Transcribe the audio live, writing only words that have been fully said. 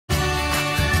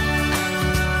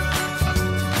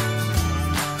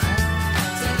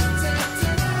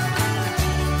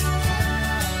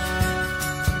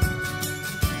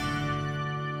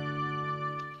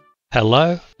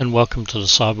Hello and welcome to the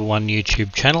Cyber1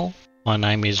 YouTube channel. My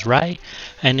name is Ray,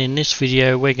 and in this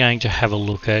video we're going to have a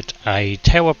look at a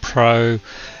TowerPro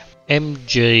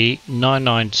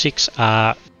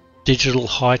MG996R digital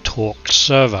high torque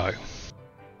servo.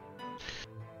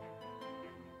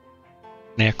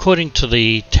 Now, according to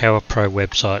the TowerPro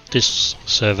website, this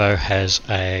servo has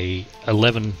a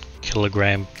 11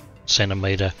 kilogram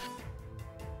centimeter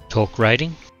torque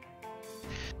rating.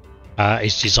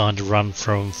 Is designed to run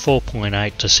from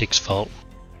 4.8 to 6 volt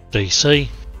DC,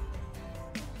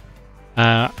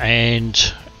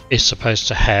 and is supposed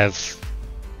to have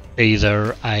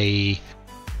either a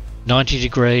 90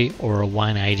 degree or a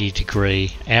 180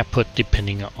 degree output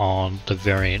depending on the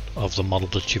variant of the model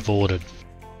that you've ordered.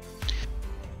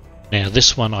 Now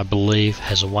this one I believe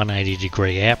has a 180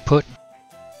 degree output,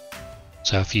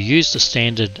 so if you use the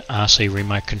standard RC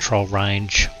remote control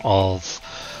range of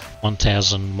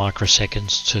 1000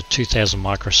 microseconds to 2000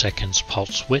 microseconds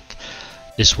pulse width,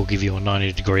 this will give you a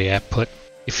 90 degree output.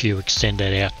 If you extend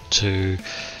that out to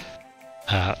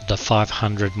the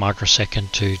 500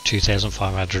 microsecond to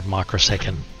 2500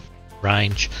 microsecond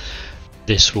range,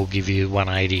 this will give you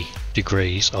 180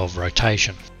 degrees of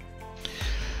rotation.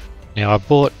 Now I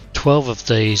bought 12 of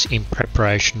these in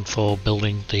preparation for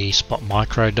building the Spot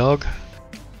Micro dog.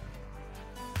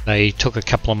 They took a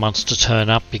couple of months to turn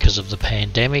up because of the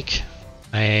pandemic,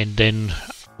 and then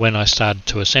when I started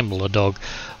to assemble the dog,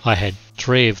 I had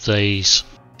 3 of these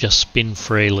just spin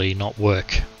freely, not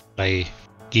work. The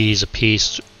gears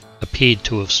appeared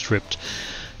to have stripped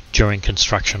during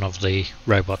construction of the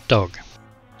robot dog.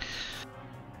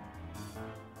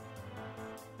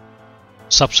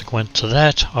 Subsequent to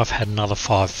that, I've had another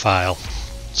 5 fail,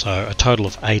 so a total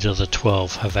of 8 of the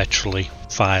 12 have actually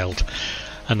failed.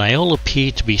 And they all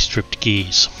appear to be stripped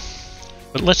gears.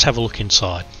 But let's have a look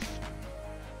inside.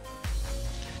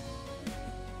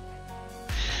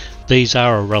 These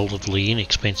are a relatively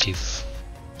inexpensive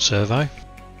servo,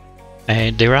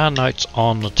 and there are notes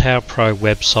on the TowerPro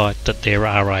website that there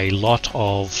are a lot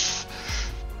of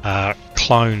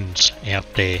clones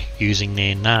out there using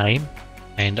their name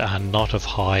and are not of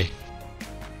high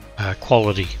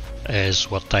quality as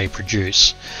what they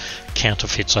produce.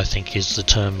 Counterfeits, I think, is the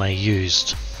term they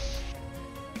used.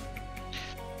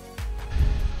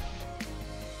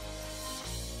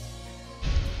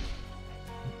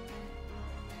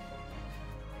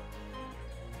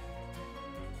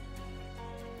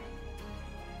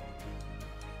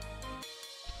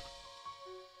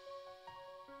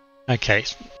 Okay,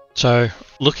 so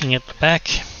looking at the back,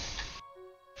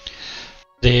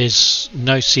 there's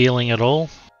no sealing at all,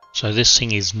 so this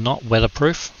thing is not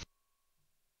weatherproof.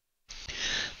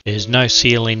 There's no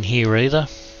seal in here either.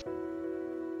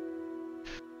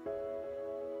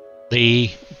 The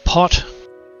pot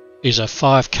is a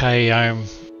 5k ohm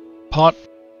pot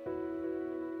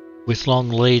with long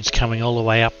leads coming all the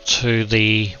way up to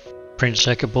the printed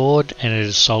circuit board, and it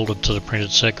is soldered to the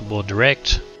printed circuit board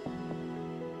direct.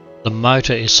 The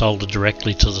motor is soldered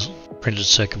directly to the printed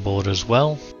circuit board as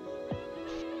well,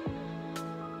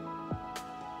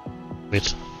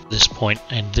 with this point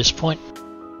and this point.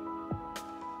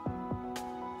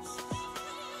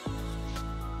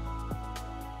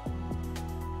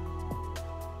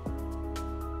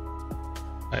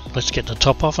 Right, let's get the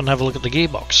top off and have a look at the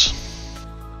gearbox.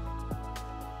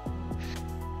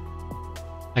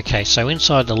 Okay, so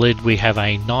inside the lid we have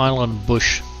a nylon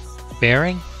bush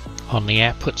bearing on the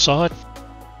output side.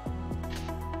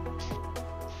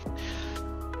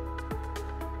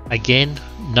 Again,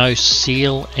 no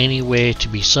seal anywhere to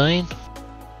be seen.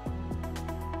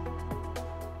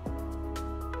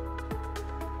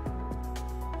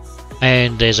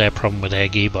 And there's our problem with our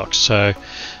gearbox. So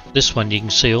this one, you can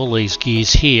see all these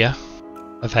gears here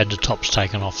have had the tops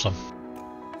taken off them.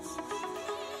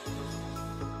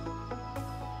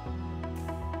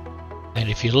 And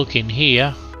if you look in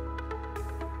here,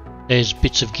 there's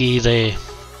bits of gear there.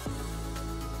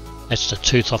 That's the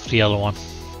tooth off the other one.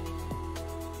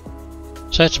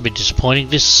 So that's a bit disappointing.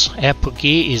 This output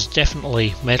gear is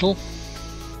definitely metal,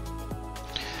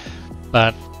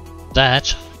 but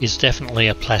that is definitely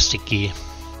a plastic gear.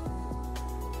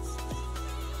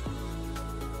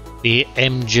 The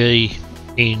MG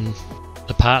in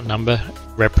the part number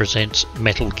represents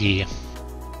metal gear.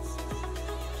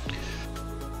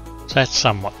 So that's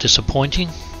somewhat disappointing.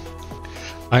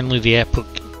 Only the output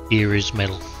gear is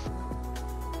metal.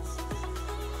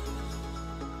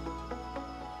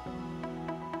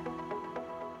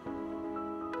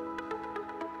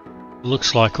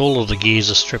 Looks like all of the gears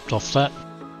are stripped off that.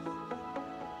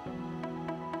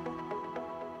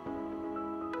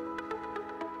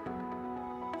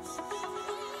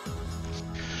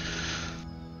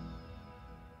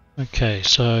 Okay,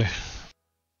 so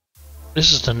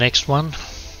this is the next one.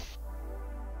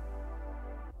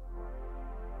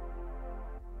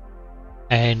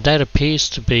 And that appears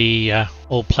to be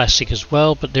all plastic as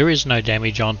well, but there is no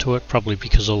damage onto it, probably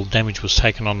because all the damage was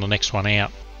taken on the next one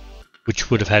out, which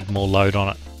would have had more load on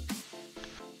it.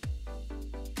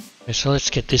 Okay, so let's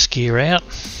get this gear out.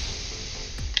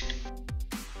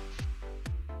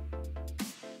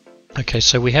 Okay,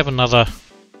 so we have another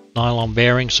nylon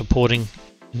bearing supporting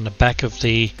in the back of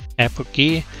the output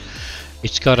gear.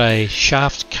 It's got a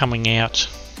shaft coming out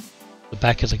the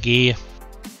back of the gear,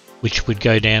 which would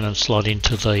go down and slot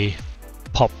into the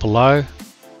pot below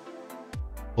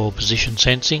for position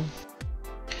sensing.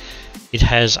 It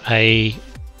has a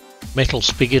metal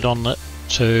spigot on it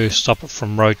to stop it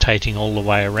from rotating all the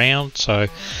way around, so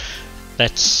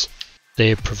that's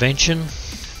their prevention,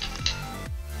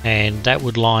 and that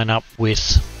would line up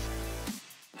with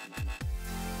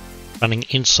running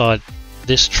inside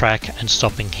this track and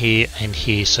stopping here and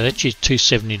here. So that's your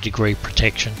 270-degree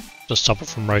protection to stop it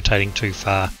from rotating too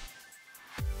far.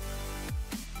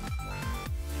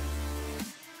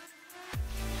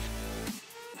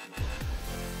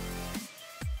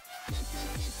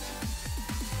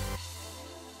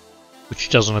 Which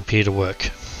doesn't appear to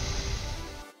work.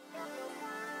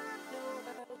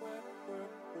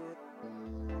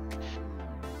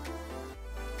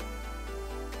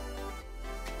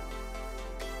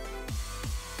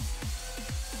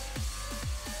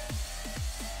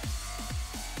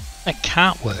 That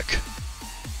can't work.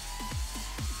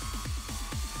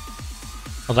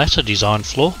 Well, that's a design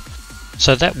flaw.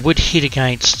 So that would hit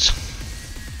against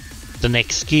the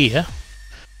next gear.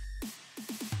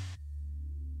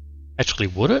 Actually,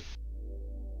 would it?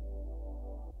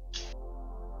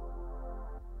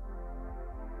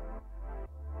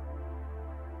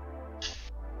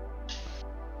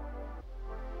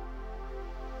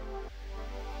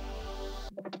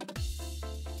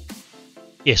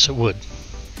 Yes, it would.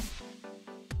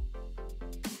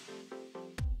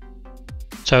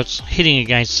 So it's hitting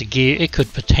against the gear. It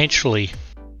could potentially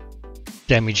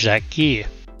damage that gear.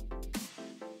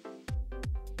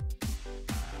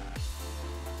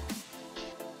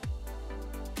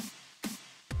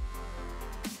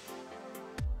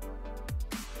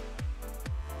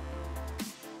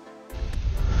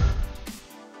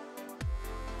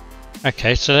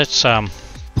 Okay, so that's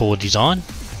poor design.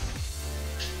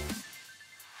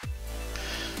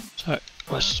 So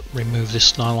let's remove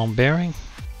this nylon bearing,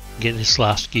 get this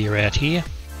last gear out here.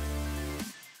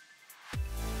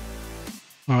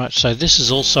 Alright, so this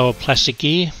is also a plastic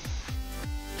gear.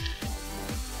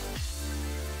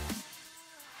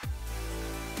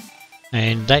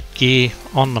 And that gear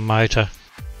on the motor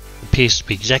appears to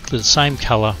be exactly the same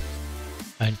colour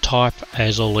and type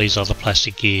as all these other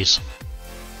plastic gears.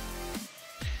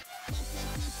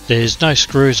 There's no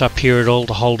screws up here at all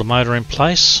to hold the motor in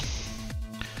place.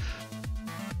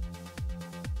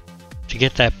 To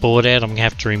get that board out, I'm going to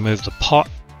have to remove the pot,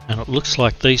 and it looks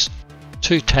like these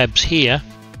two tabs here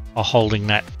are holding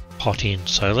that pot in.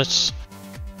 So let's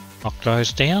knock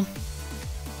those down.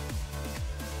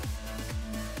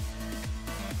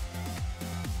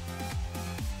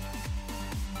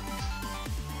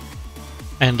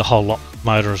 And the whole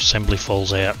motor assembly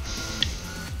falls out.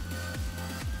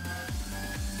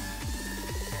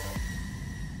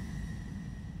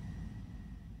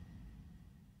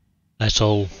 That's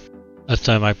all a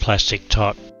thermoplastic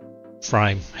type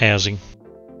frame housing.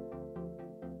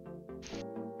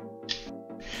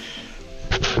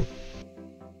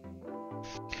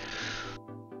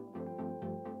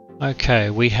 Okay,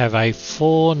 we have a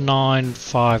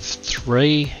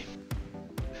 4953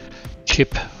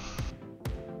 chip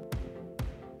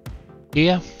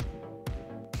here.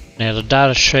 Now the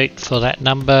data sheet for that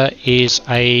number is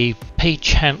a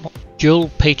dual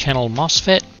P-channel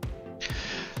MOSFET,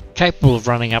 capable of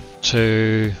running up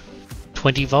to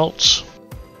 20 volts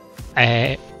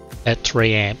at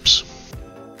 3 amps.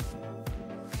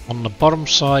 On the bottom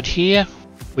side here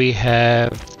we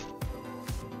have,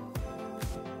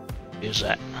 here's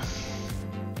that,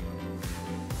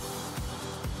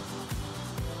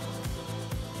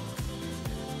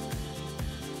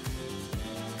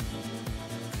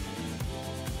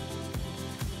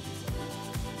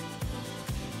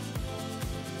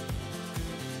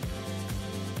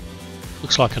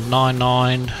 looks like a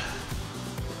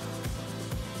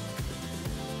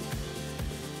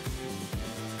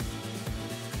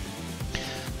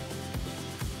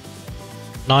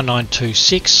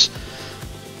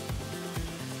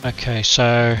Okay, so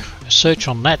a search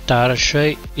on that data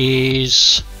sheet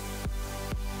is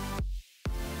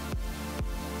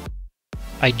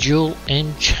a dual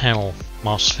N channel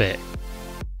MOSFET,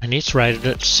 and it's rated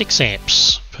at 6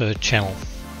 amps per channel.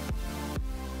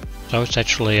 So it's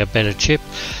actually a better chip.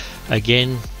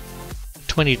 Again,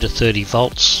 20 to 30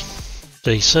 volts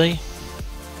DC.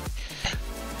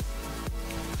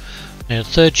 Now the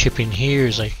third chip in here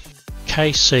is a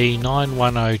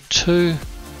KC9102,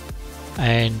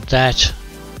 and that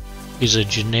is a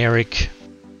generic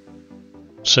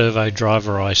servo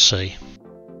driver IC.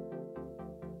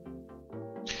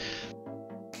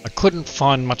 I couldn't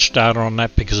find much data on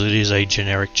that because it is a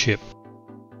generic chip.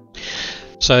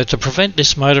 So to prevent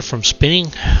this motor from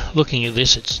spinning, looking at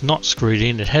this, it's not screwed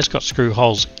in. It has got screw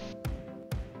holes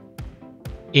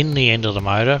in the end of the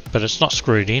motor, but it's not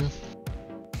screwed in.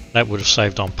 That would have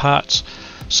saved on parts.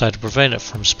 So to prevent it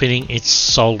from spinning, it's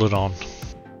soldered on.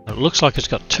 It looks like it's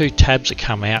got 2 tabs that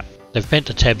come out. They've bent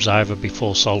the tabs over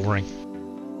before soldering.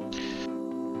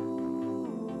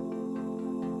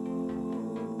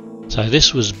 So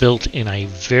this was built in a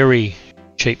very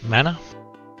cheap manner.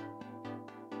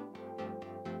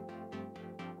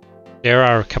 There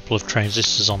are a couple of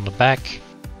transistors on the back.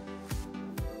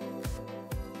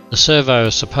 The servo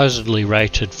is supposedly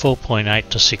rated 4.8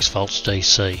 to 6 volts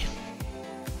DC.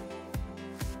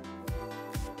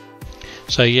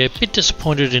 So yeah, a bit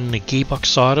disappointed in the gearbox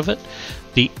side of it.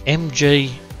 The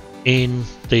MG in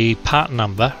the part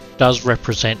number does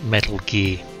represent metal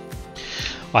gear.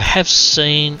 I have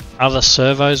seen other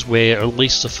servos where at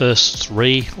least the first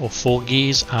 3 or 4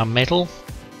 gears are metal,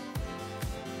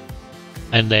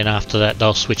 and then after that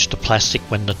they'll switch to plastic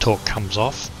when the torque comes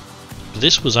off.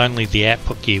 This was only the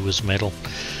output gear was metal.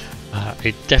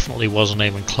 It definitely wasn't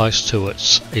even close to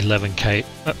its 11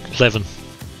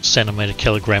 centimeter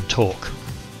kilogram torque.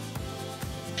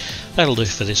 That'll do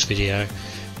for this video.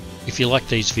 If you like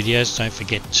these videos, don't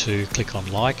forget to click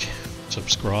on like,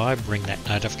 subscribe, ring that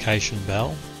notification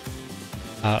bell.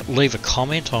 Leave a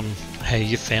comment on how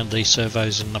you found these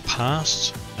servos in the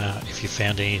past, if you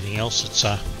found anything else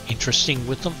that's interesting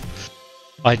with them.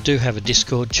 I do have a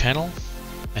Discord channel,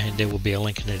 and there will be a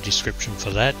link in the description for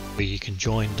that, where you can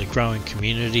join the growing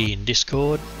community in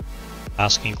Discord,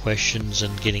 asking questions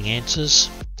and getting answers.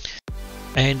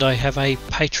 And I have a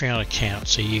Patreon account,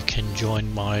 so you can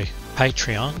join my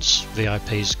Patreons,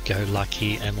 VIPs Go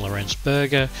Lucky and Lorenz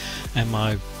Berger, and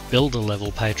my builder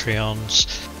level Patreons,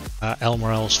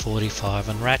 Elmerels 45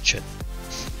 and Ratchet,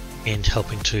 in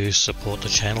helping to support the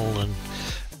channel and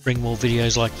bring more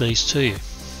videos like these to you.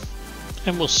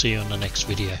 And we'll see you in the next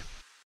video.